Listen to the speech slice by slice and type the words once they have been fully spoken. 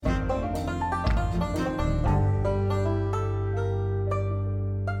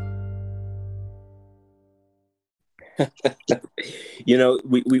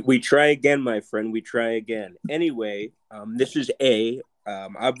We try again, my friend. We try again. Anyway, this is A.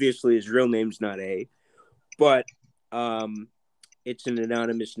 Obviously, his real name's not A, but um, it's an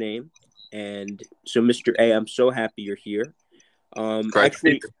anonymous name. And so, Mr. A, I'm so happy you're here. Great.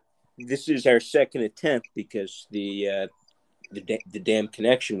 Actually, this is our second attempt because the damn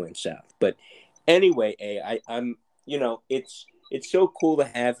connection went south. But anyway, I'm it's so cool to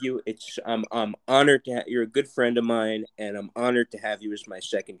have you. I'm honored to you're a good friend of mine, and I'm honored to have you as my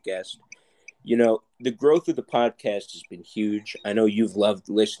second guest. The growth of the podcast has been huge. I know you've loved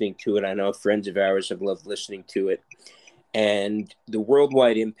listening to it. I know friends of ours have loved listening to it, and the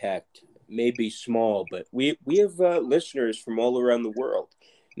worldwide impact may be small, but we have listeners from all around the world,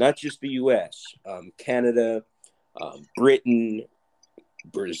 not just the U.S., Canada, Britain,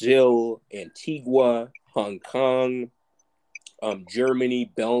 Brazil, Antigua, Hong Kong,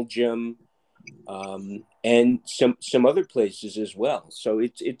 Germany, Belgium, and some other places as well. So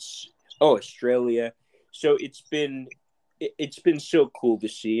Australia. So it's been so cool to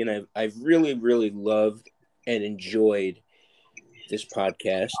see, and I've really loved and enjoyed this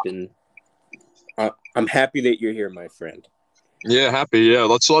podcast, and I'm happy that you're here, my friend. Yeah, happy. Yeah,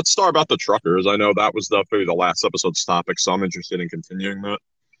 let's start about the truckers. I know that was definitely the last episode's topic, so I'm interested in continuing that.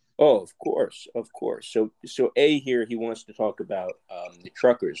 Oh, of course, of course. So A here, he wants to talk about the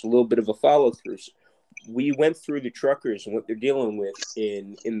truckers, a little bit of a follow through. We went through the truckers and what they're dealing with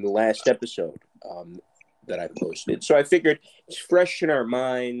in the last episode that I posted. So I figured it's fresh in our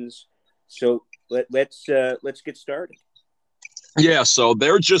minds. So let's get started. Yeah, so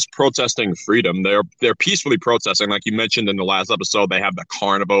they're just protesting freedom. They're peacefully protesting, like you mentioned in the last episode. They have the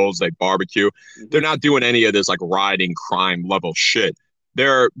carnivals, they barbecue. They're Mm-hmm. not doing any of this like rioting, crime level shit.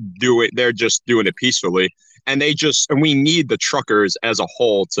 They're just doing it peacefully. And we need the truckers as a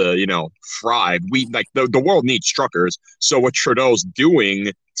whole to, thrive. We like the world needs truckers. So what Trudeau's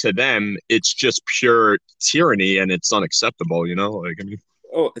doing to them, it's just pure tyranny and it's unacceptable, Like, I mean,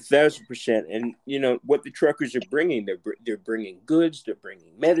 Oh, 1,000%. And what the truckers are bringing, they're bringing goods, they're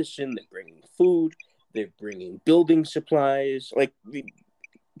bringing medicine, they're bringing food, they're bringing building supplies. Like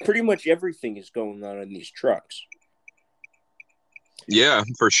pretty much everything is going on in these trucks. yeah,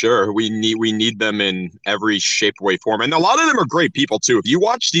 for sure. We need them in every shape, way, form. And a lot of them are great people too. If you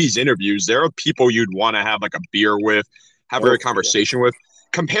watch these interviews, there are people you'd want to have like a beer with, have Oh, a for sure. conversation with.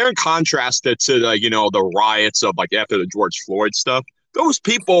 Compare and contrast it to the riots of like after the George Floyd stuff. Those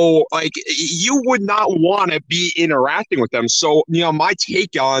people, like, you would not want to be interacting with them. So, my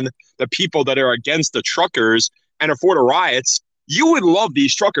take on the people that are against the truckers and are for the riots, you would love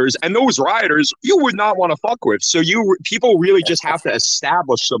these truckers, and those rioters you would not want to fuck with. So people really just have to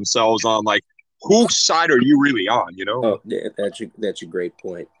establish themselves on like whose side are you really on, Oh, that's a great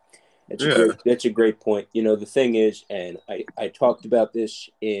point. Yeah. That's a great point. The thing is, and I talked about this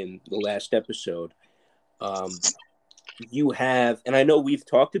in the last episode. Um, you have, and I know we've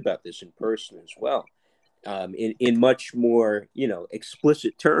talked about this in person as well, in much more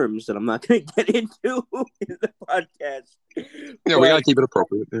explicit terms that I'm not going to get into in the podcast. Yeah, we got But to keep it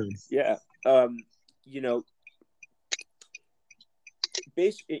appropriate. Yeah. yeah, you know,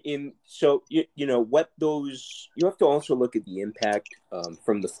 basically in so what those you have to also look at the impact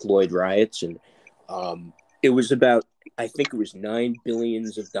from the Floyd riots, and it was about, I think it was $9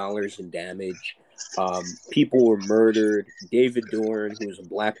 billion in damage. People were murdered. David Dorn, who was a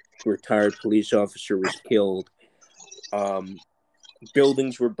black retired police officer, was killed. um,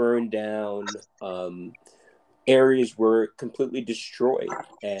 Buildings were burned down. Areas were completely destroyed,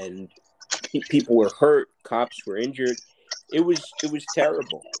 and people were hurt. Cops were injured. It was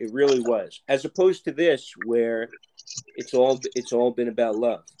terrible. It really was. As opposed to this, where it's all been about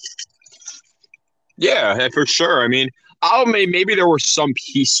love. Yeah, for sure. I mean, maybe there were some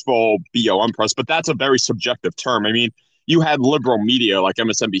peaceful BLM protests, but that's a very subjective term. I mean, you had liberal media like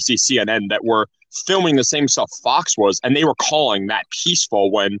MSNBC, CNN that were filming the same stuff Fox was, and they were calling that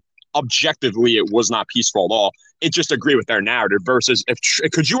peaceful when objectively it was not peaceful at all. It just agreed with their narrative. Versus,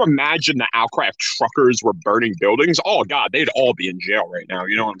 could you imagine the outcry if truckers were burning buildings? Oh God, they'd all be in jail right now.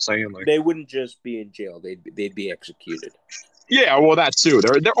 You know what I'm saying? Like, They wouldn't just be in jail; they'd be executed. yeah, well, that too.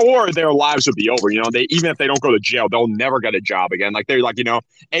 Or their lives would be over. They, even if they don't go to jail, they'll never get a job again. Like, they're like,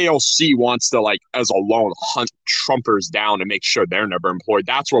 AOC wants to, like, as a lone, hunt Trumpers down and make sure they're never employed.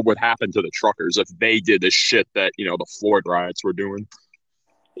 That's what would happen to the truckers if they did the shit that the Floyd riots were doing.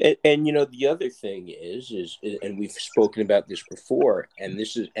 And the other thing is, and we've spoken about this before, and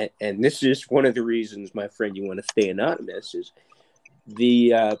this is one of the reasons, my friend, you want to stay anonymous, is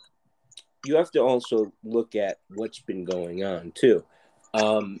the you have to also look at what's been going on too.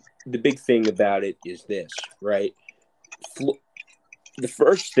 The big thing about it is this, right? The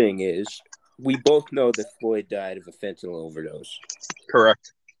first thing is we both know that Floyd died of a fentanyl overdose.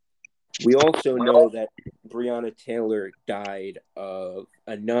 Correct. We also know that Breonna Taylor died of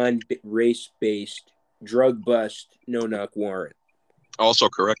a non-race-based drug bust, no-knock warrant. Also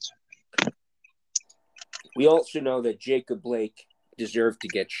correct. We also know that Jacob Blake deserved to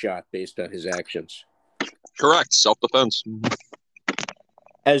get shot based on his actions. Correct. Self-defense.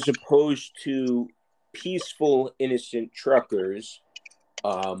 As opposed to peaceful, innocent truckers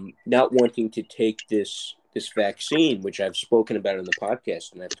not wanting to take this vaccine, which I've spoken about on the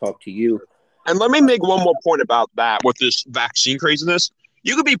podcast, and I've talked to you. And let me make one more point about that with this vaccine craziness.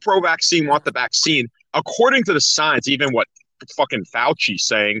 You could be pro-vaccine, want the vaccine. According to the science, even what fucking Fauci's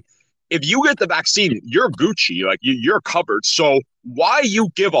saying, if you get the vaccine, you're Gucci, like you're covered. So why you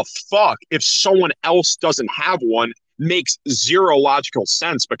give a fuck if someone else doesn't have one makes zero logical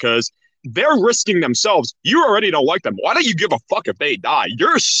sense, because they're risking themselves. You already don't like them. Why don't you give a fuck if they die?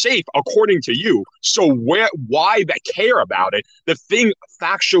 You're safe according to you. So why care about it? The thing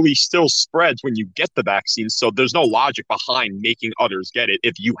factually still spreads when you get the vaccine. So there's no logic behind making others get it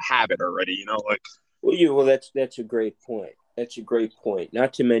if you have it already. You know, like. Well, that's a great point. That's a great point.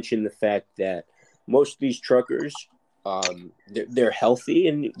 Not to mention the fact that most of these truckers, they're healthy,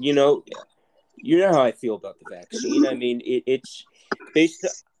 and you know how I feel about the vaccine. I mean, it's based.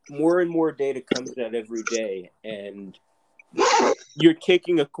 More and more data comes out every day, and you're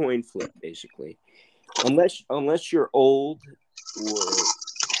taking a coin flip, basically. Unless you're old or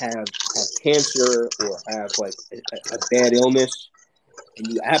have cancer or have like a bad illness, and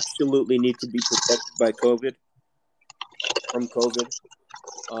you absolutely need to be protected from COVID,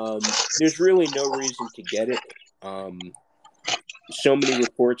 there's really no reason to get it. So many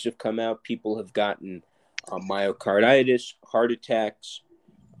reports have come out. People have gotten myocarditis, heart attacks,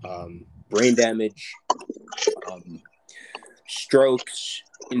 brain damage, strokes,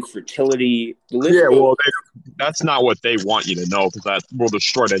 infertility. Yeah, well, that's not what they want you to know, because that will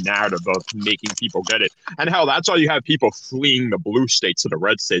destroy the narrative of making people get it. And hell, that's why you have people fleeing the blue states to the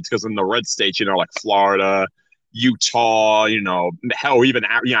red states, because in the red states, like Florida, Utah, hell, even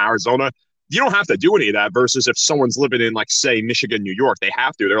Arizona, you don't have to do any of that. Versus if someone's living in, like, say, Michigan, New York, they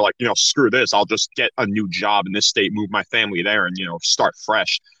have to. They're like, screw this. I'll just get a new job in this state, move my family there, and, start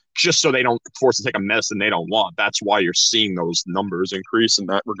fresh, just so they don't force to take a medicine they don't want. That's why you're seeing those numbers increase in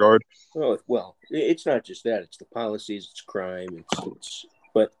that regard. Oh, well, it's not just that. It's the policies. It's crime.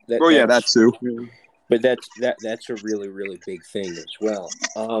 But that too. But that's a really, really big thing as well.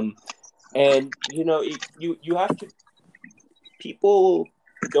 And you have to. People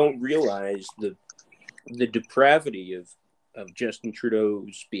don't realize the depravity of Justin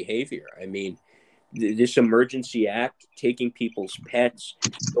Trudeau's behavior. I mean, this emergency act, taking people's pets,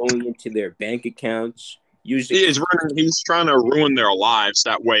 going into their bank accounts, using. He's trying to ruin their lives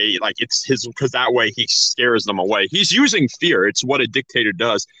that way. Like, it's his, because that way he scares them away. He's using fear. It's what a dictator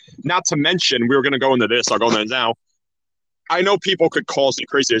does. Not to mention, we were going to go into this. I'll go into it now. I know people could call us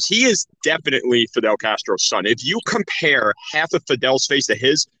crazy. He is definitely Fidel Castro's son. If you compare half of Fidel's face to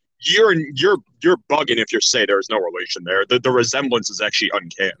his, you're bugging if you say there's no relation there. The resemblance is actually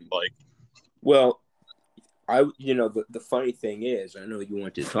uncanny. like. Well, the funny thing is, I know you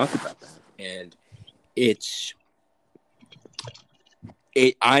want to talk about that, and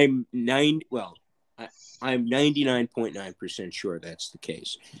I'm 99.9% sure that's the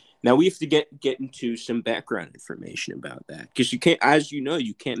case. Now we have to get into some background information about that, because you can't, as you know,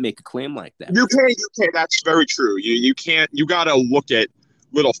 you can't make a claim like that. You can't. That's very true. You can't. You got to look at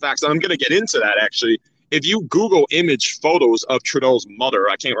little facts. And I'm going to get into that, actually. If you Google image photos of Trudeau's mother,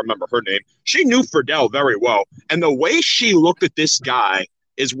 I can't remember her name, she knew Fidel very well. And the way she looked at this guy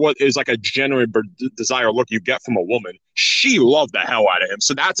is what is like a genuine desire look you get from a woman. She loved the hell out of him.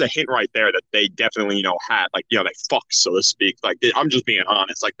 So that's a hint right there that they definitely, had, like, they fucked, so to speak. Like, I'm just being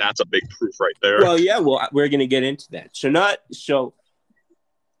honest. Like, that's a big proof right there. Well, yeah, we're going to get into that. So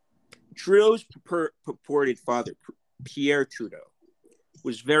Trudeau's purported father, Pierre Trudeau,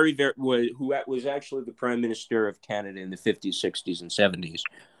 was who was actually the Prime Minister of Canada in the 50s, 60s, and 70s,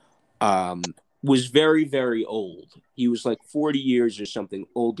 was very, very old. He was like 40 years or something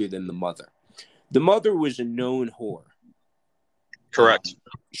older than the mother. The mother was a known whore. Correct.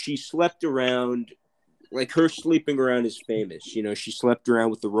 She slept around, like, her sleeping around is famous. She slept around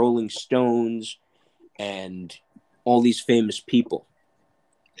with the Rolling Stones and all these famous people.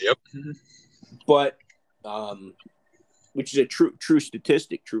 Yep. But which is a true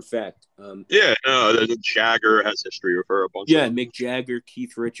statistic, true fact. Jagger has history with her a bunch. Yeah, Mick Jagger,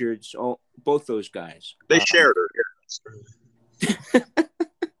 Keith Richards, both those guys. They shared her.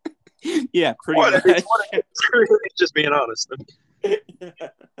 Yeah, pretty What? much. It's just being honest.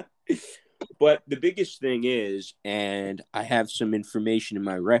 But the biggest thing is, and I have some information in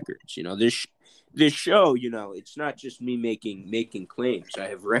my records. This show, it's not just me making claims. I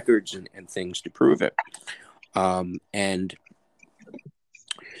have records and things to prove it. And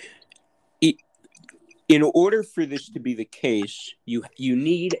in order for this to be the case, you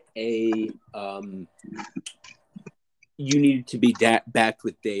need you need to be backed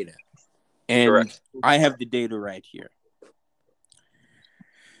with data, and Correct. I have the data right here.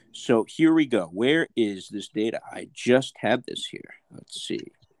 So here we go. Where is this data? I just have this here. Let's see.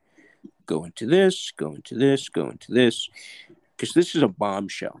 Go into this, because this is a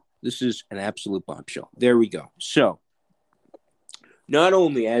bombshell. This is an absolute bombshell. There we go. So not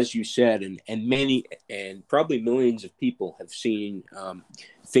only, as you said, and many and probably millions of people have seen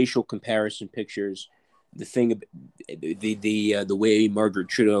facial comparison pictures, the way Margaret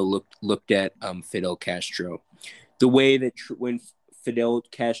Trudeau looked at Fidel Castro, the way that when Fidel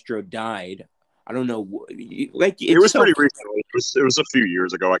Castro died, I don't know, like it was pretty recently. It was a few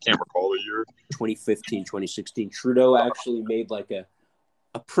years ago. I can't recall the year. 2015, 2016. Trudeau actually made like a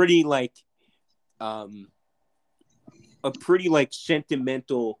pretty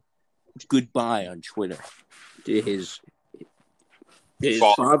sentimental goodbye on Twitter to his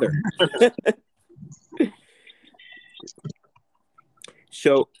father.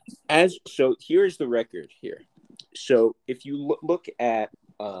 So here's the record here. So if you look at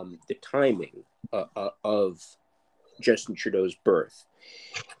the timing of Justin Trudeau's birth,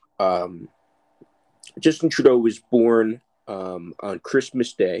 Justin Trudeau was born on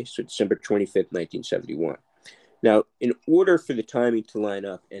Christmas Day, so December 25th, 1971. Now, in order for the timing to line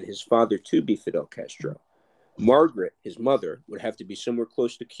up and his father to be Fidel Castro, Margaret, his mother, would have to be somewhere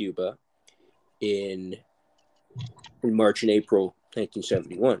close to Cuba in March and April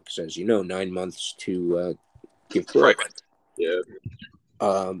 1971, because, as you know, 9 months to give birth. Yeah.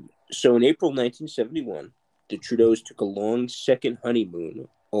 So in April 1971, the Trudeaus took a long second honeymoon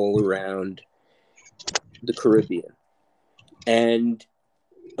all around the Caribbean. And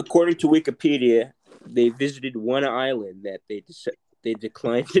according to Wikipedia, they visited one island that they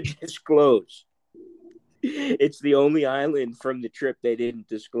declined to disclose. It's the only island from the trip they didn't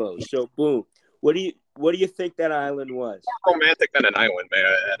disclose. So, boom. What do you think that island was? More romantic than an island, man.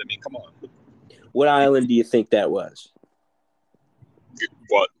 I mean, come on. What island do you think that was?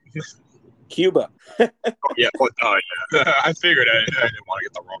 What? Cuba. Yeah, but yeah. I figured I didn't want to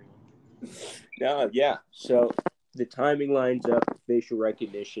get the wrong one. No, yeah. So the timing lines up, the facial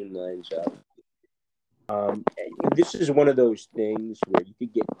recognition lines up. This is one of those things where you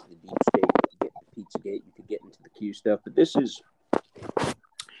could get into the deep state, you could get into Pizzagate, you could get into the Q stuff, but this is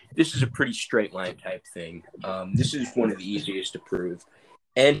a pretty straight line type thing. This is one of the easiest to prove,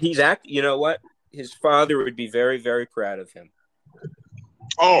 and you know what? His father would be very, very proud of him.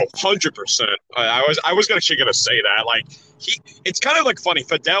 Oh, 100%. I was actually gonna say that. Like it's kind of like funny.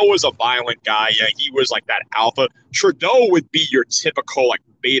 Fidel was a violent guy. Yeah, he was like that alpha. Trudeau would be your typical like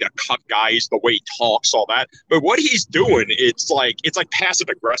beta cuck guy. He's the way he talks, all that. But what he's doing, it's like passive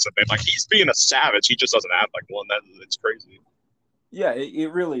aggressive. And like he's being a savage. He just doesn't act like one. It's crazy. Yeah,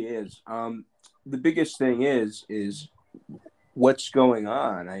 it really is. The biggest thing is what's going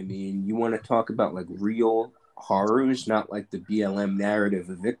on. I mean, you want to talk about like real horrors, not like the BLM narrative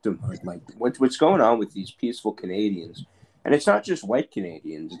of victimhood. Like what's going on with these peaceful Canadians, and it's not just white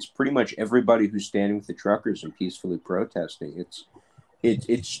Canadians. It's pretty much everybody who's standing with the truckers and peacefully protesting.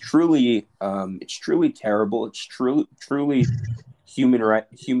 It's truly terrible. It's truly human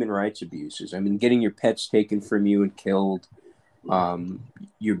rights abuses. I mean, getting your pets taken from you and killed,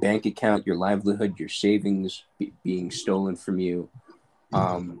 your bank account, your livelihood, your savings being stolen from you.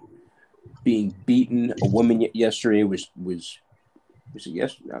 Being beaten. A woman yesterday was it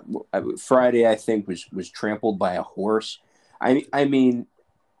yesterday? Friday, I think, was trampled by a horse. I mean,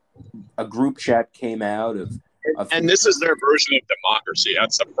 a group chat came out of and this is their version of democracy.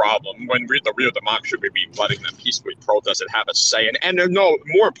 That's the problem. When the real democracy would be letting them peacefully protest and have a say, and no,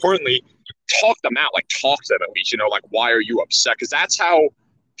 more importantly, talk them out. Like talk to them at least. Like why are you upset? Because that's how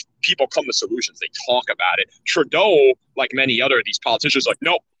people come to solutions. They talk about it. Trudeau, like many other of these politicians, like,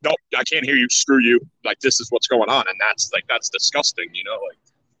 nope, I can't hear you. Screw you. Like, this is what's going on, and that's disgusting. Like.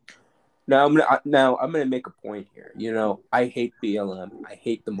 Now I'm gonna make a point here. I hate BLM. I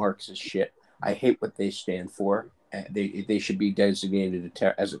hate the Marxist shit. I hate what they stand for. They should be designated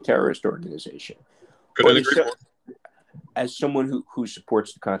as a terrorist organization. As someone who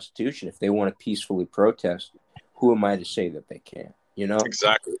supports the Constitution, if they want to peacefully protest, who am I to say that they can't?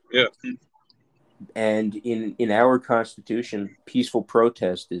 Exactly. Yeah. And in our Constitution, peaceful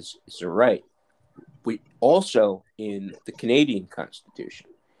protest is a right. We also in the Canadian Constitution.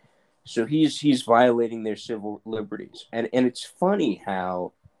 So he's violating their civil liberties. And it's funny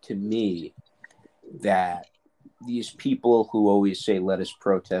how, to me, that these people who always say, let us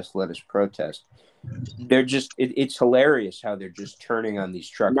protest, they're just, it's hilarious how they're just turning on these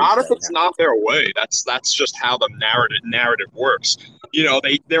truckers Not if right it's now. not their way. That's just how the narrative works. You know,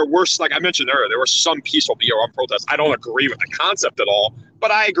 there were, like I mentioned earlier, there were some peaceful BLM protests. I don't agree with the concept at all, but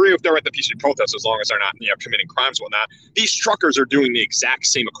I agree if they're at the peaceful protest as long as they're not, committing crimes and whatnot. These truckers are doing the exact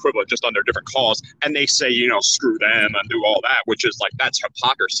same equivalent, just under different cause, and they say, screw them and do all that, which is like, that's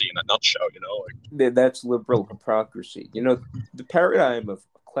hypocrisy in a nutshell. That's liberal hypocrisy. The paradigm of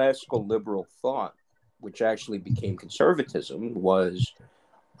classical liberal thought, which actually became conservatism, was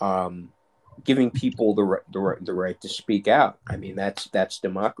giving people the right to speak out. I mean, that's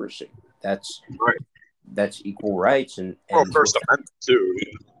democracy. That's Right. that's equal rights. And First Amendment too.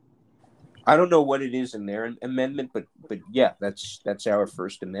 I don't know what it is in their amendment, but yeah, that's our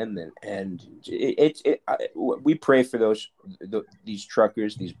First Amendment, and we pray for these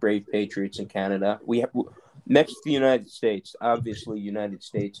truckers, these brave patriots in Canada. We have, next to the United States, obviously, United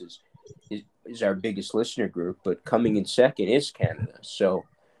States is our biggest listener group, but coming in second is Canada. So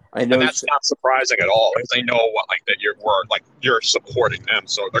I know, and that's not surprising at all because they know that you're supporting them,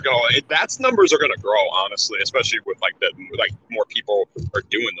 so they're that's numbers are gonna grow, honestly, especially with more people are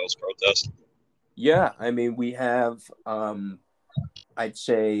doing those protests. Yeah, I mean, we have I'd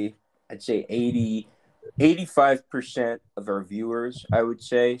say 85% of our viewers, I would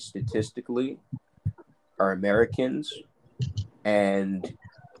say, statistically, are Americans, and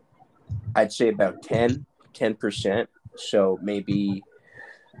I'd say about 10%. So maybe,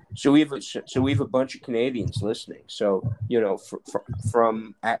 so we have a bunch of Canadians listening. So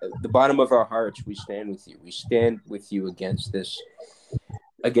from at the bottom of our hearts, we stand with you. We stand with you against this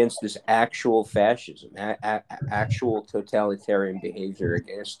actual fascism, actual totalitarian behavior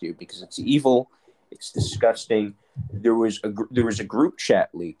against you, because it's evil, it's disgusting. There was a group chat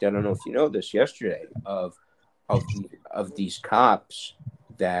leaked. I don't know if you know this, yesterday, of these cops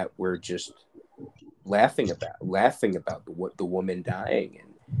that were just laughing about the woman dying, and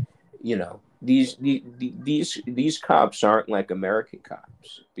these cops aren't like American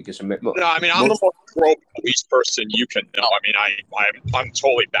cops, because no, I mean, I'm the most pro police person you can know. I mean, I'm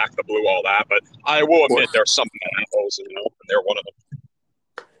totally back the blue all that, but I will admit there's some assholes, and they're one of them.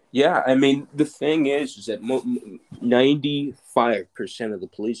 Yeah, I mean, the thing is that 95% of the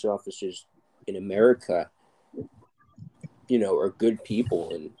police officers in America, are good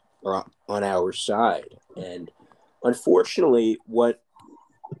people and are on our side. And unfortunately, what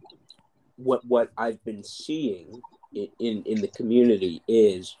I've been seeing in the community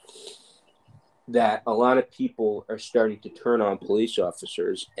is that a lot of people are starting to turn on police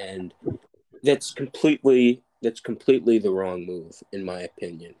officers, and that's completely the wrong move, in my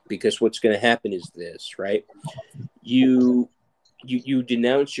opinion, because what's going to happen is this, right? You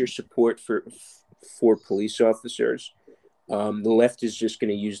denounce your support for police officers. The left is just going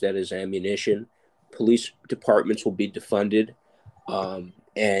to use that as ammunition. Police departments will be defunded,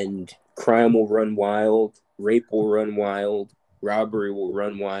 and crime will run wild, rape will run wild, robbery will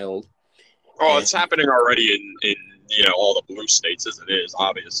run wild. Oh, it's happening already in all the blue states as it is,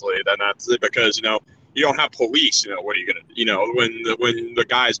 obviously. Then that's it, because you don't have police. What are you gonna when the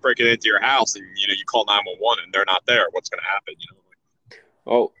guy's breaking into your house and you call 911 and they're not there, what's gonna happen?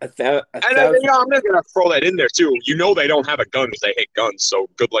 Oh, and I'm not gonna throw that in there too. They don't have a gun because they hate guns. So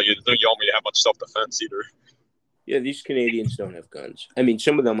good luck. You don't need to have much self-defense either. Yeah, these Canadians don't have guns. I mean,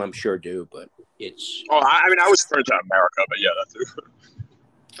 some of them I'm sure do, but it's. Oh, I mean, I was referring to America, but yeah, that too.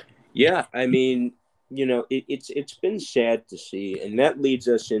 Yeah, I mean, it's been sad to see, and that leads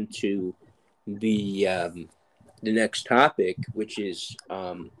us into the next topic, which is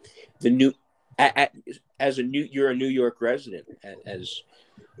the new. You're a New York resident,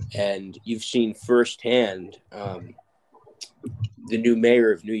 and you've seen firsthand the new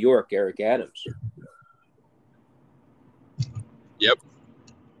mayor of New York, Eric Adams. Yep.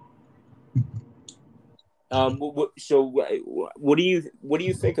 So what do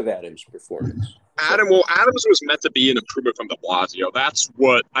you think of Adams' performance? Adams was meant to be an improvement from de Blasio. That's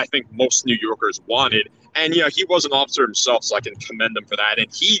what I think most New Yorkers wanted. And he was an officer himself, so I can commend him for that.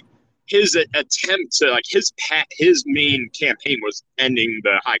 And his attempt to his main campaign was ending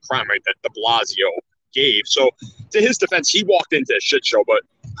the high crime rate that de Blasio gave. So to his defense, he walked into a shit show, but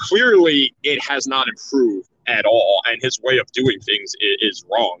clearly it has not improved at all, and his way of doing things is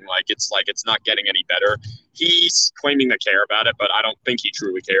wrong. Like it's not getting any better. He's claiming to care about it, but I don't think he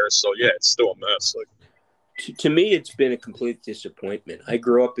truly cares. So yeah, it's still a mess. Like, to me, it's been a complete disappointment. I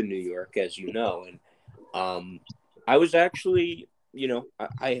grew up in New York, as you know, and I was actually,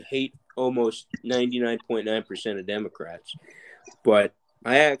 I hate almost 99.9% of Democrats, but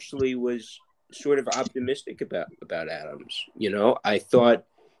I actually was sort of optimistic about Adams. I thought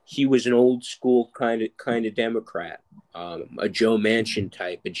he was an old school kind of Democrat, a Joe Manchin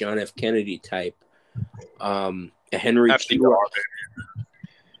type, a John F. Kennedy type, a Henry Q.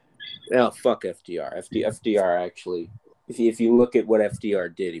 Oh, fuck FDR. FDR actually, if you look at what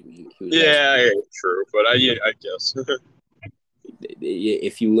FDR did, he was yeah, true, but I guess.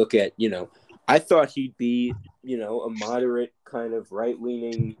 If you look at, I thought he'd be, a moderate kind of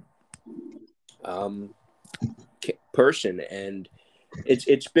right-leaning person, and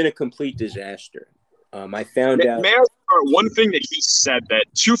it's been a complete disaster. I found out. One thing that he said, that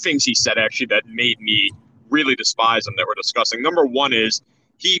two things he said actually that made me really despise him that we're discussing. Number one is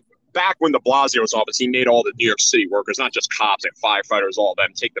back when de Blasio was office, he made all the New York City workers, not just cops and firefighters, all of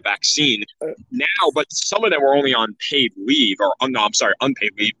them, take the vaccine. Now, but some of them were only on paid leave, or no, I'm sorry,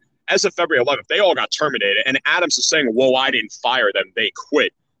 unpaid leave. As of February 11th, they all got terminated. And Adams is saying, "Whoa, I didn't fire them; they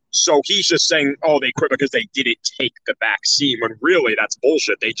quit." So he's just saying, "Oh, they quit because they didn't take the vaccine." When really, that's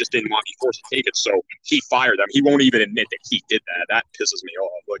bullshit. They just didn't want to be forced to take it, so he fired them. He won't even admit that he did that. That pisses me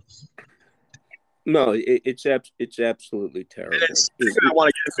off. Like, no, it's absolutely terrible. I want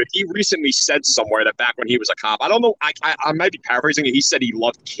to get into it. He recently said somewhere that back when he was a cop, I don't know, I might be paraphrasing it. He said he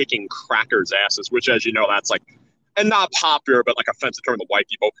loved kicking crackers' asses, which, as you know, that's like, and not popular, but like offensive term to white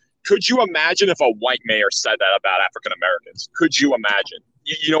people. Could you imagine if a white mayor said that about African Americans? Could you imagine?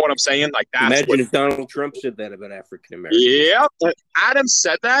 You know what I'm saying? Like, that's imagine if Donald Trump said that about African Americans. Yeah, but Adams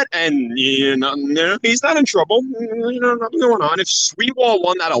said that, and no, he's not in trouble. Nothing going on. If Sweetwall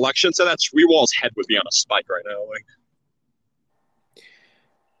won that election, so that Sweetwall's head would be on a spike right now. Like,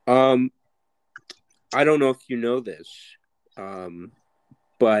 I don't know if you know this,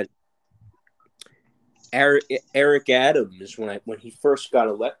 but Eric Adams, when he first got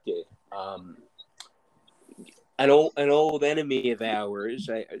elected, an old enemy of ours.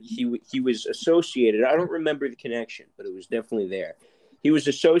 He was associated. I don't remember the connection, but it was definitely there. He was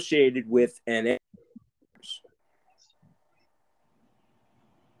associated with an.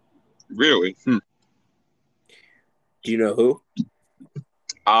 Really? Do you know who?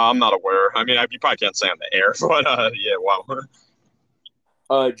 I'm not aware. I mean, you probably can't say on the air, but yeah, wow.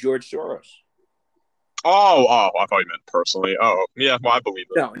 George Soros. Oh, I thought you meant personally. Oh, yeah, well, I believe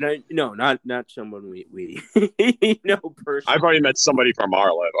it. No, not someone we know personally. I thought you meant somebody from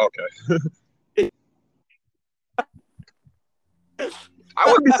our life. Okay. I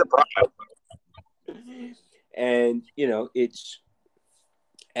wouldn't be surprised. And it's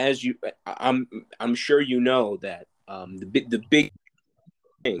as I'm sure you know that the big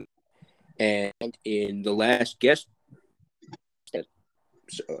thing, and in the last guest,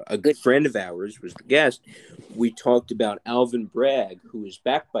 a good friend of ours was the guest. We talked about Alvin Bragg, who is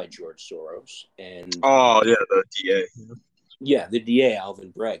backed by George Soros, and the DA. Yeah, the DA,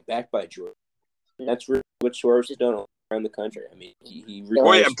 Alvin Bragg, backed by George. That's really what Soros has done all around the country. I mean,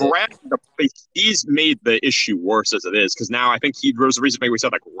 Bragg, he's made the issue worse as it is, because now I think there was a reason maybe we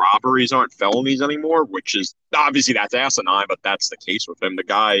said like robberies aren't felonies anymore, which is obviously that's asinine, but that's the case with him. The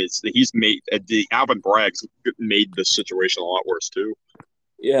guy Alvin Bragg's made the situation a lot worse too.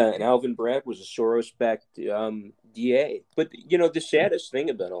 Yeah, and Alvin Bragg was a Soros-backed DA. But the saddest thing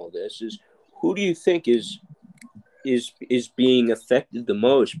about all this is, who do you think is being affected the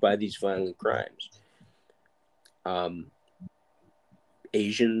most by these violent crimes?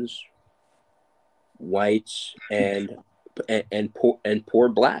 Asians, whites, and poor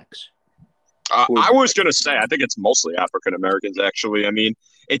blacks. I was gonna say, I think it's mostly African Americans. Actually, I mean,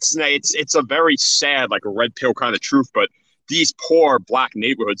 it's a very sad, like a red pill kind of truth, but these poor black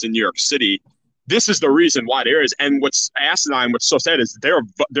neighborhoods in New York City, this is the reason why there is. And what's asinine, what's so sad is they're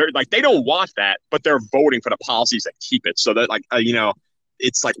like, they don't want that, but they're voting for the policies that keep it. So that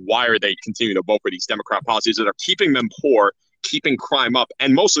it's like, why are they continuing to vote for these Democrat policies that are keeping them poor, keeping crime up,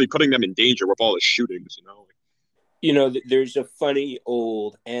 and mostly putting them in danger with all the shootings? There's a funny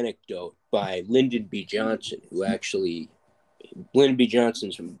old anecdote by Lyndon B. Johnson, Lyndon B.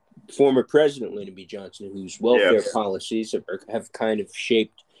 Johnson's former president, Lyndon B. Johnson, whose welfare policies have kind of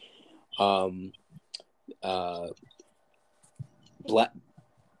shaped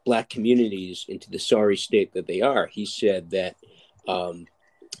black communities into the sorry state that they are. He said that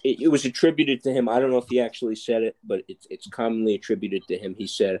it was attributed to him. I don't know if he actually said it, but it's commonly attributed to him. He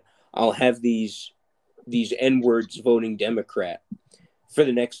said, "I'll have these these N-words voting Democrat for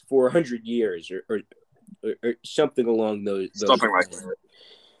the next 400 years or something along those Something like lines. that.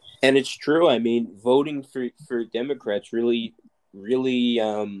 And it's true. I mean, voting for Democrats really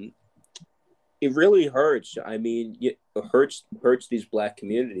it really hurts. I mean, it hurts these black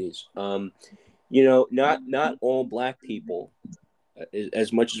communities. Not all black people,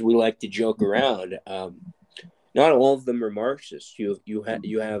 as much as we like to joke around, not all of them are Marxists. You have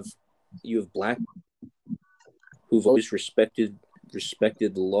black who've always respected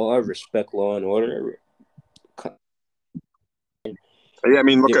the law, respect law and order. Yeah, I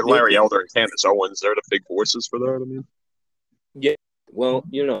mean, look They're at Larry making Elder and Candace Owens. They're the big voices for that. I mean, Yeah, well,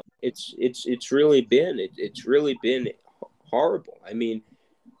 it's really been horrible. I mean,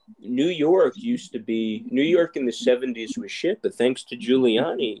 New York in the 70s was shit, but thanks to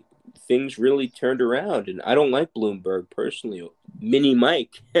Giuliani, things really turned around. And I don't like Bloomberg personally, Mini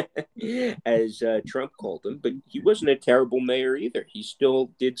Mike, as Trump called him, but he wasn't a terrible mayor either. He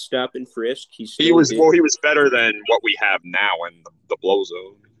still did stop and frisk. He he still was did. he was better than what we have now in the blow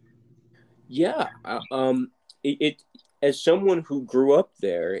zone. Yeah. It as someone who grew up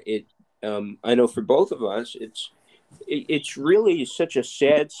there, I know for both of us, it's really such a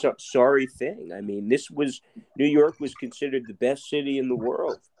sad, sorry thing. I mean, New York was considered the best city in the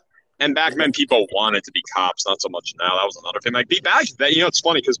world. And back then, people wanted to be cops, not so much now. That was another thing. Like, back then, it's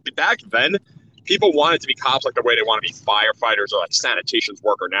funny because back then, people wanted to be cops like the way they want to be firefighters or like sanitation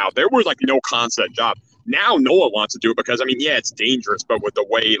worker now. There was like no concept job. Now, no one wants to do it because, I mean, yeah, it's dangerous, but with the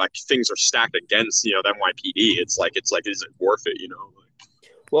way like things are stacked against, the NYPD, it's like, is it worth it,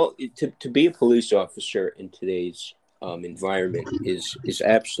 Well, to be a police officer in today's environment is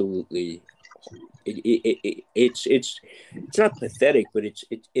absolutely it's not pathetic, but it's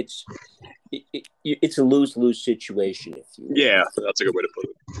a lose-lose situation, if you will. Yeah, that's a good way to put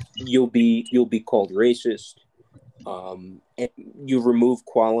it. You'll be called racist. And you remove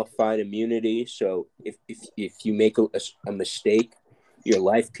qualified immunity. So if you make a mistake, your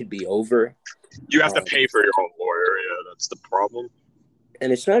life could be over. You have to pay for your own lawyer. Yeah, that's the problem.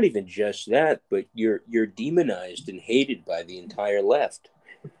 And it's not even just that, but you're demonized and hated by the entire left.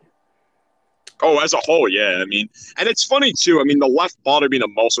 Oh, as a whole, yeah. I mean, and it's funny too. I mean, the left bothered me the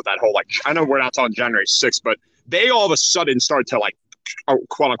most with that whole like. I know we're not talking January 6th, but they all of a sudden started to like,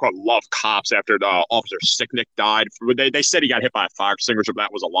 quote unquote, love cops after the officer Sicknick died. They said he got hit by a fire extinguisher, but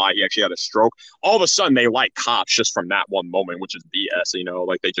that was a lie. He actually had a stroke. All of a sudden, they like cops just from that one moment, which is BS.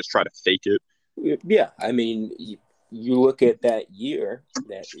 Like they just try to fake it. Yeah, I mean, you look at that year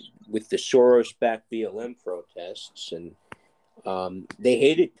that with the Soros-backed BLM protests, and they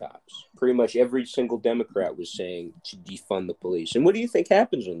hated cops. Pretty much every single Democrat was saying to defund the police. And what do you think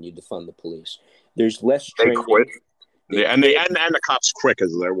happens when you defund the police? There's less They training. quit. And the cops quit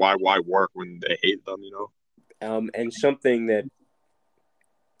because they're why work when they hate them, And something that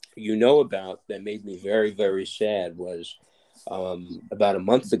about that made me very, very sad was about a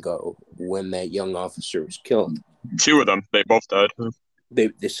month ago when that young officer was killed. Two of them, they both died.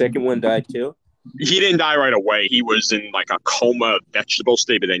 The second one died too? He didn't die right away. He was in like a coma vegetable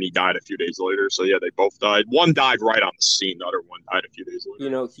state, but then he died a few days later. So yeah, they both died. One died right on the scene. The other one died a few days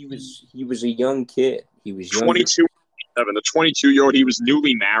later. He was a young kid. He was young. 22. The 22-year-old, he was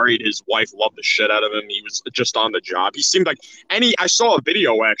newly married. His wife loved the shit out of him. He was just on the job. He seemed like I saw a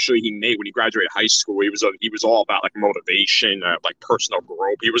video actually he made when he graduated high school. He was all about like motivation, like personal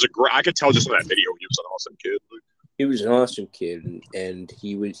growth. I could tell just from that video he was an awesome kid. He was an awesome kid, and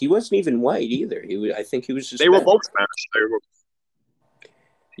he wasn't even white either. I think he was Hispanic. They were both Spanish.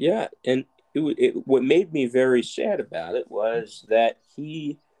 Yeah, and what made me very sad about it was that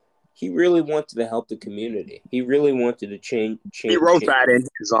he really wanted to help the community. He really wanted to change. He wrote that in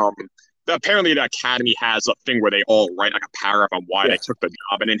his apparently the academy has a thing where they all write like a paragraph on why they took the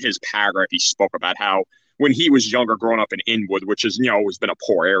job, and in his paragraph he spoke about how when he was younger, growing up in Inwood, which is always been a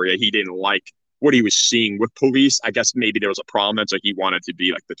poor area, he didn't like what he was seeing with police. I guess maybe there was a problem, and so he wanted to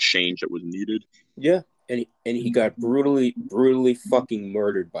be like the change that was needed. Yeah, and he got brutally fucking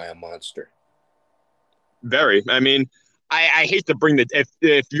murdered by a monster. Very. I mean, I hate to bring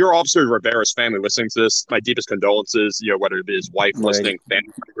if your Officer Rivera's family listening to this, my deepest condolences. Whether it be his wife listening,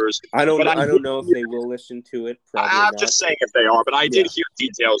 family members. I don't know if they will listen to it. I'm just saying if they are, but I did hear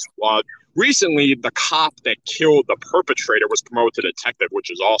details. Recently, the cop that killed the perpetrator was promoted to detective,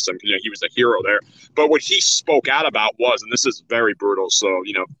 which is awesome. He was a hero there. But what he spoke out about was, and this is very brutal. So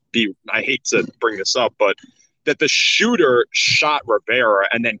I hate to bring this up, but that the shooter shot Rivera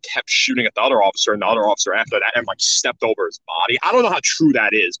and then kept shooting at the other officer and the other officer after that and like stepped over his body. I don't know how true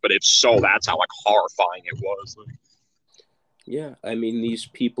that is, but if so, that's how like horrifying it was. Yeah, I mean, these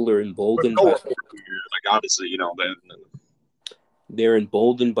people are emboldened No, by. like obviously, They're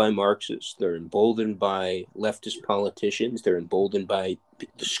emboldened by Marxists. They're emboldened by leftist politicians. They're emboldened by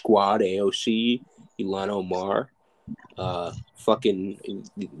the Squad, AOC, Ilhan Omar, fucking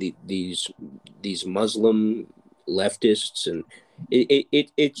these Muslim leftists, and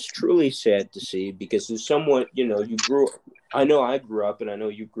it's truly sad to see because there's somewhat, you grew. I know I grew up, and I know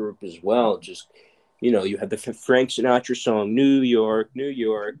you grew up as well. Just you had the Frank Sinatra song "New York, New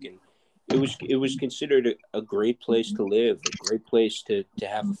York," and it was considered a great place to live, a great place to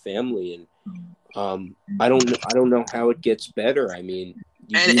have a family, and I don't know how it gets better. I mean,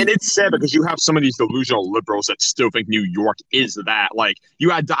 you and do. it's sad because you have some of these delusional liberals that still think New York is that. Like you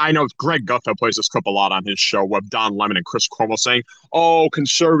had, I know Greg Gutfeld plays this clip a lot on his show with Don Lemon and Chris Cuomo saying, "Oh,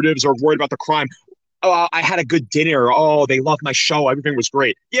 conservatives are worried about the crime. Oh, I had a good dinner. Oh, they loved my show. Everything was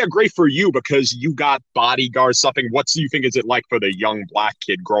great. Yeah, great for you because you got bodyguards. Something. What do you think is it like for the young black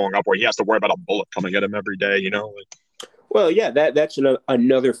kid growing up where he has to worry about a bullet coming at him every day? Well, yeah, that's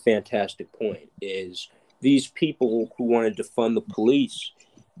another fantastic point. Is these people who want to defund the police,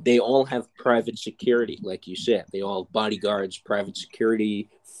 they all have private security, like you said. They all have bodyguards, private security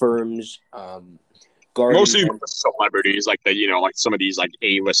firms, guarding Mostly them. the celebrities, like like some of these like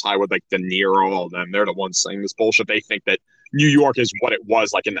A-list Hollywood, like De Niro, all of them. They're the ones saying this bullshit. They think that New York is what it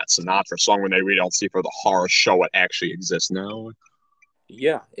was like in that Sinatra song when they really don't see for the horror show it actually exists now.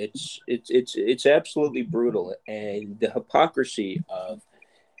 Yeah, it's absolutely brutal, and the hypocrisy of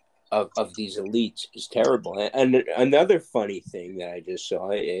these elites is terrible. And another funny thing that I just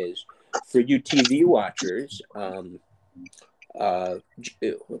saw is for you TV watchers, what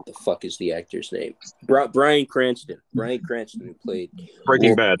the fuck is the actor's name? Bryan Cranston. Bryan Cranston, who played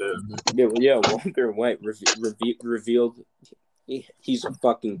Breaking Walter, Bad. yeah, Walter White, revealed he's a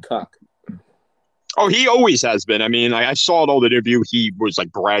fucking cuck. Oh, he always has been. I mean, I saw an old interview. He was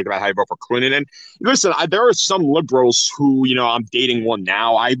like bragged about how he voted for Clinton. And listen, there are some liberals who, I'm dating one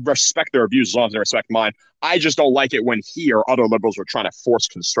now. I respect their views as long as they respect mine. I just don't like it when here other liberals are trying to force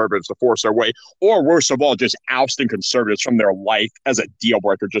conservatives to force their way, or worse of all, just ousting conservatives from their life as a deal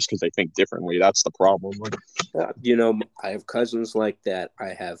breaker just because they think differently. That's the problem. I have cousins like that. I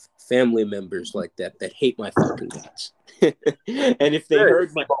have family members like that hate my fucking guts. And if they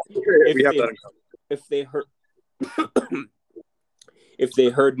heard my, we have if that. if they heard if they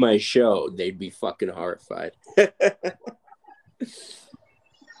heard my show, they'd be fucking horrified. Yeah,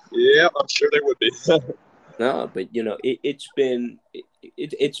 I'm sure they would be. No, but it's been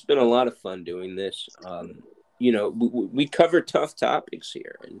a lot of fun doing this. We cover tough topics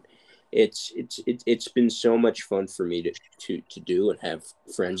here, and it's been so much fun for me to do and have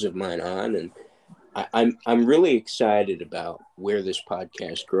friends of mine on, and I'm really excited about where this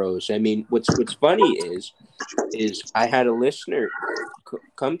podcast grows. I mean, what's funny is I had a listener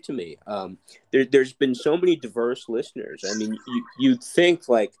come to me. There's been so many diverse listeners. I mean, you'd think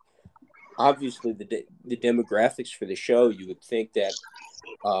like obviously the demographics for the show, you would think that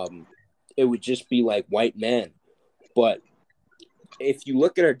it would just be like white men, but if you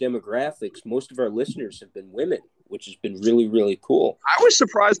look at our demographics, most of our listeners have been women, which has been really, really cool. I was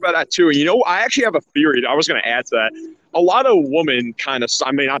surprised by that too. And I actually have a theory. I was going to add to that. A lot of women kind of,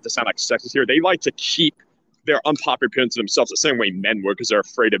 I mean, not to sound like sexist here, they like to keep their unpopular opinions to themselves the same way men would because they're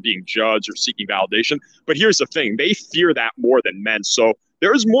afraid of being judged or seeking validation. But here's the thing, they fear that more than men. So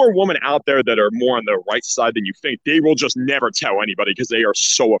there's more women out there that are more on the right side than you think. They will just never tell anybody because they are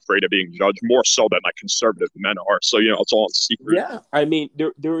so afraid of being judged, more so than like conservative men are. So, it's all in secret. Yeah. I mean,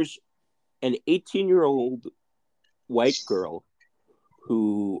 there was an 18-year-old white girl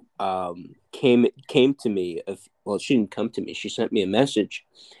who came to me. Well, she didn't come to me. She sent me a message,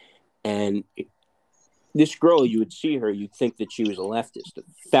 and this girl, you would see her, you'd think that she was a leftist,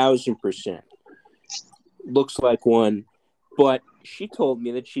 1,000%. Looks like one, but she told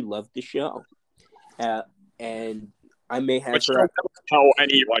me that she loved the show, and I may have But you her. don't tell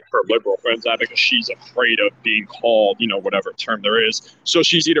any like her liberal friends that because she's afraid of being called, whatever term there is. So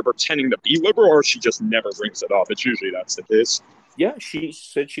she's either pretending to be liberal or she just never brings it up. It's usually that's the case. Yeah, she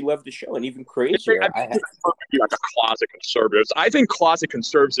said she loved the show, and even crazier, I think like a closet conservatives. I think closet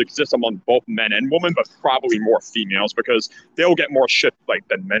conservatives exist among both men and women, but probably more females because they'll get more shit like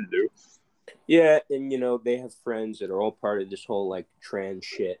than men do. Yeah, and they have friends that are all part of this whole like trans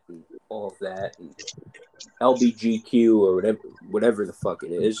shit and all of that, and LBGQ or whatever the fuck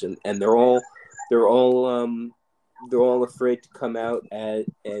it is, and they're all afraid to come out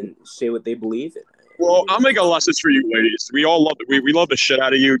and say what they believe in. Well, I'll make a lesson for you, ladies. We all love we love the shit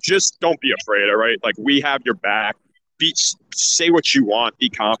out of you. Just don't be afraid, all right? Like we have your back. Say what you want. Be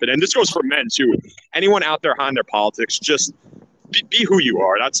confident. And this goes for men too. Anyone out there on their politics, just be who you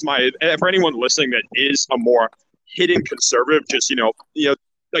are. That's for anyone listening that is a more hidden conservative, just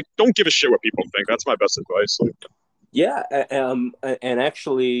like don't give a shit what people think. That's my best advice. Yeah, and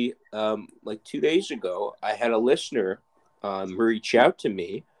actually, like 2 days ago, I had a listener reach out to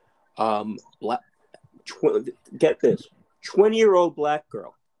me. Get this, 20-year-old black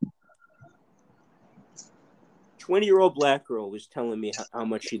girl. 20-year-old black girl was telling me how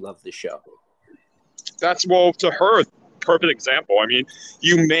much she loved the show. That's, well, to her, perfect example. I mean,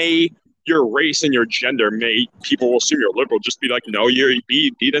 your race and your gender people will assume you're liberal. Just be like, no,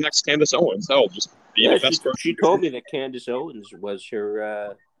 be the next Candace Owens. Hell, just be the best person. She told me that Candace Owens was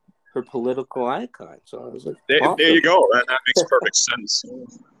her political icon. So I was like, there you go. That makes perfect sense.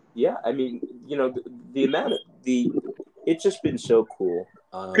 Yeah, I mean, the amount of it's just been so cool.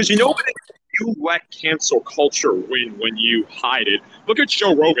 Because you let cancel culture win when you hide it. Look at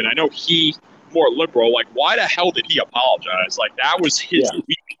Joe Rogan. I know he more liberal. Like, why the hell did he apologize? Like, that was his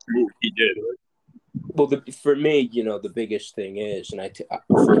weakest move he did. Well, for me, the biggest thing is, and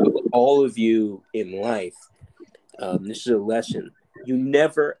for all of you in life, this is a lesson. You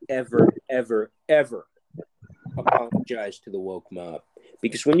never, ever, ever, ever apologize to the woke mob.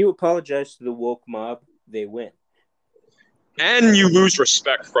 Because when you apologize to the woke mob, they win. And you lose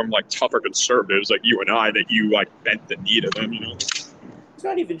respect from, like, tougher conservatives like you and I that you, like, bent the knee to them, It's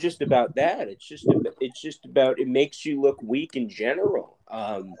not even just about that. It's just about it makes you look weak in general.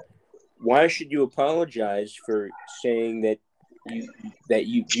 Why should you apologize for saying that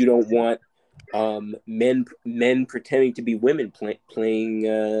you don't want men pretending to be women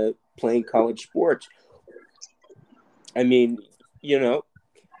playing college sports? I mean,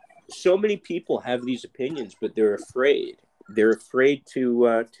 so many people have these opinions, but they're afraid. They're afraid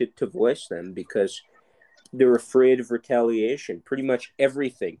to voice them because they're afraid of retaliation. Pretty much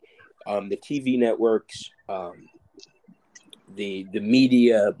everything, the TV networks, the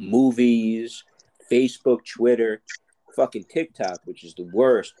media, movies, Facebook, Twitter, fucking TikTok, which is the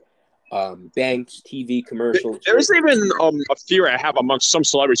worst. Banks, TV commercials. There's even a fear I have amongst some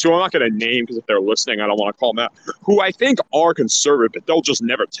celebrities who I'm not going to name because if they're listening, I don't want to call them out, who I think are conservative, but they'll just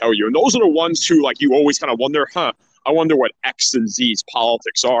never tell you. And those are the ones who, like, you always kind of wonder, I wonder what X and Z's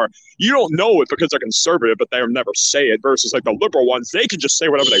politics are. You don't know it because they're conservative, but they'll never say it. Versus, like, the liberal ones, they can just say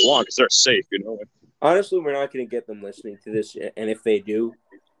whatever they want because they're safe, Honestly, we're not going to get them listening to this, and if they do,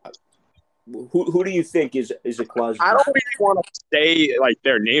 who do you think is a closet? I don't really want to say, like,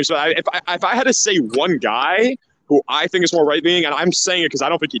 their names, but if I had to say one guy who I think is more right-leaning, and I'm saying it because I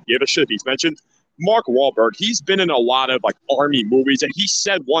don't think he'd give a shit if he's mentioned, Mark Wahlberg. He's been in a lot of, like, army movies, and he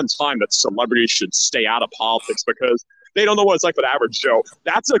said one time that celebrities should stay out of politics because they don't know what it's like for the average Joe.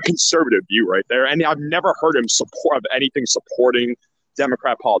 That's a conservative view right there, and I've never heard him support anything supporting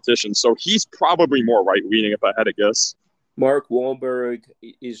Democrat politicians, so he's probably more right-leaning if I had to guess. Mark Wahlberg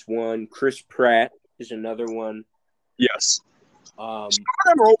is one. Chris Pratt is another one. Yes. Some of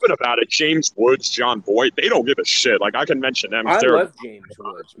them are open about it. James Woods, John Voight, they don't give a shit. Like, I can mention them. I love James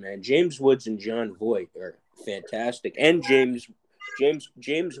Woods, man. James Woods and John Voight are fantastic. And James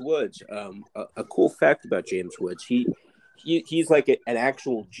Woods. A cool fact about James Woods, he's like an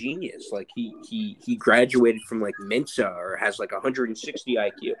actual genius. Like he graduated from like Mensa or has like 160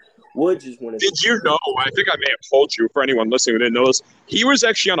 IQ. Woods is one of. Did you know? I think I may have told you. For anyone listening who didn't know this, he was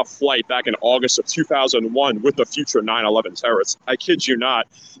actually on a flight back in August of 2001 with the future 9/11 terrorists. I kid you not.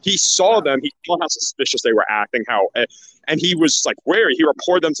 He saw them. He saw how suspicious they were acting. And he was like, he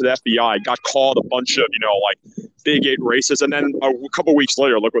reported them to the FBI. Got called a bunch of like bigot racists. And then a couple weeks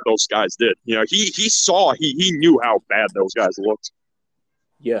later, look what those guys did. He knew how bad those guys looked.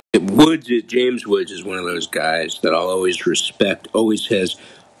 Yeah, James Woods is one of those guys that I'll always respect. Always has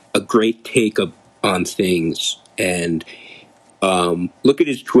a great take on things, and look at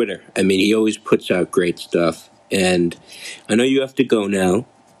his Twitter. I mean, he always puts out great stuff. And I know you have to go now,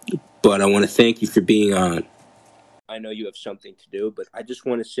 but I want to thank you for being on. I know you have something to do, but I just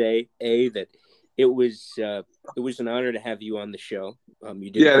want to say, that it was an honor to have you on the show.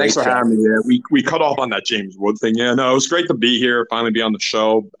 You did. Yeah, thanks for having me. Yeah, we cut off on that James Wood thing. Yeah, no, it was great to be here. Finally, be on the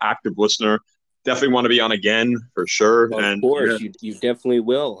show. Active listener. Definitely want to be on again for sure. Of course, you definitely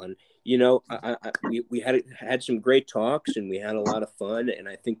will. And we had some great talks, and we had a lot of fun. And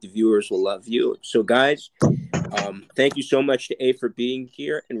I think the viewers will love you. So, guys, thank you so much to A for being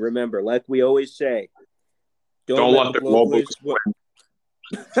here. And remember, like we always say, don't let the globalists win.